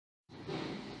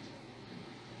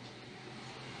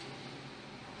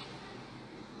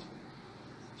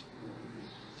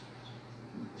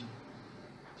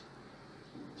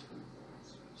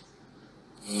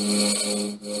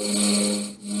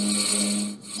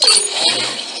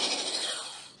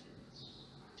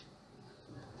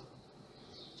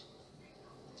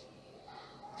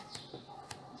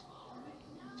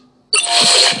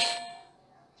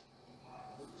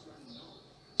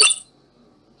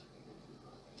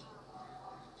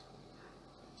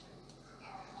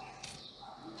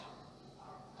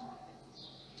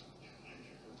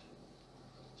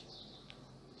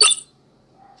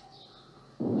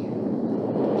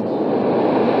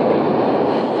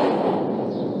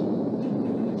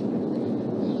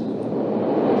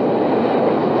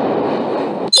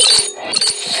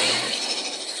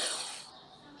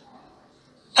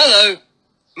Hello,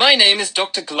 my name is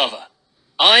Dr. Glover.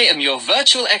 I am your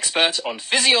virtual expert on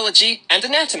physiology and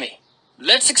anatomy.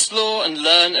 Let's explore and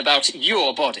learn about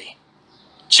your body.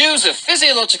 Choose a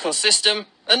physiological system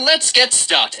and let's get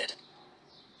started.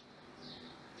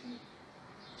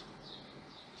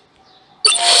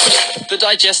 The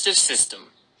digestive system.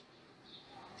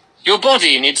 Your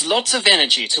body needs lots of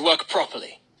energy to work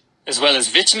properly, as well as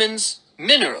vitamins,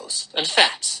 minerals, and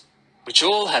fats, which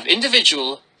all have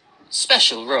individual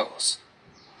special roles.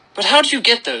 But how do you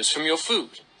get those from your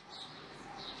food?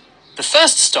 The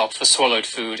first stop for swallowed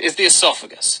food is the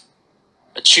esophagus,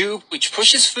 a tube which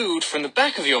pushes food from the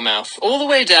back of your mouth all the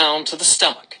way down to the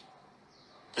stomach.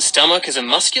 The stomach is a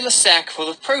muscular sac full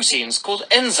of proteins called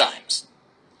enzymes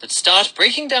that start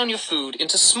breaking down your food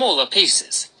into smaller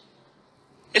pieces.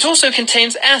 It also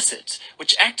contains acids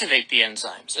which activate the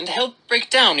enzymes and help break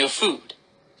down your food.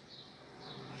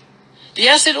 The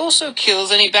acid also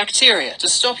kills any bacteria to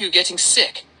stop you getting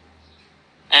sick.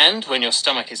 And when your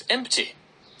stomach is empty,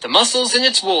 the muscles in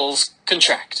its walls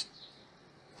contract.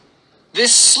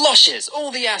 This sloshes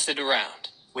all the acid around,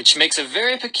 which makes a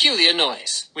very peculiar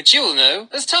noise, which you'll know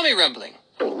as tummy rumbling.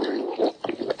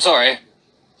 Sorry.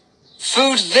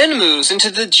 Food then moves into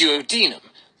the duodenum,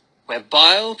 where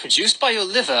bile produced by your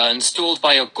liver and stored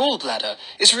by your gallbladder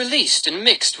is released and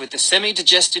mixed with the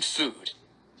semi-digested food.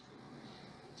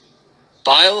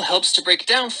 Bile helps to break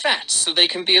down fats so they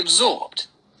can be absorbed.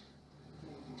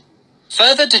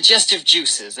 Further digestive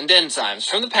juices and enzymes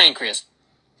from the pancreas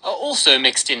are also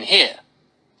mixed in here.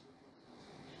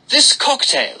 This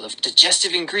cocktail of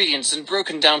digestive ingredients and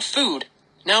broken down food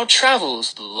now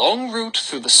travels the long route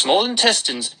through the small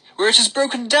intestines where it is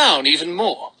broken down even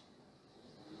more.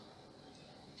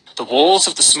 The walls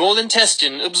of the small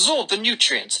intestine absorb the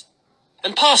nutrients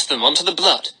and pass them onto the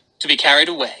blood to be carried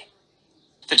away.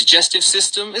 The digestive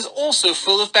system is also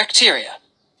full of bacteria,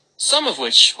 some of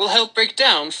which will help break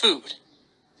down food.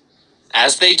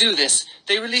 As they do this,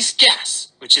 they release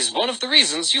gas, which is one of the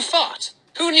reasons you fart.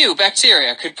 Who knew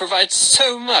bacteria could provide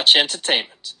so much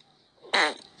entertainment?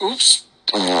 Oops.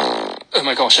 Oh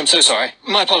my gosh, I'm so sorry.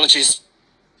 My apologies.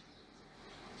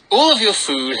 All of your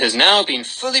food has now been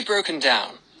fully broken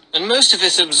down, and most of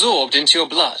it absorbed into your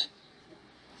blood.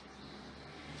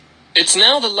 It's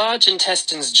now the large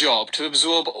intestine's job to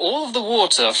absorb all of the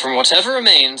water from whatever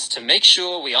remains to make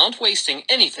sure we aren't wasting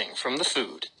anything from the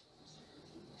food.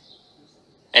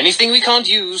 Anything we can't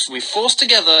use, we force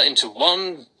together into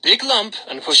one big lump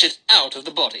and push it out of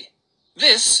the body.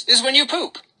 This is when you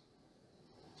poop.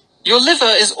 Your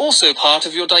liver is also part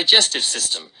of your digestive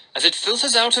system, as it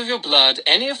filters out of your blood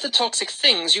any of the toxic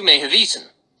things you may have eaten.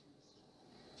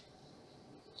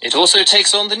 It also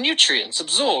takes on the nutrients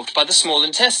absorbed by the small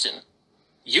intestine,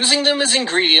 using them as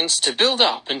ingredients to build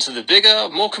up into the bigger,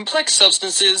 more complex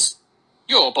substances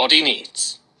your body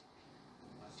needs.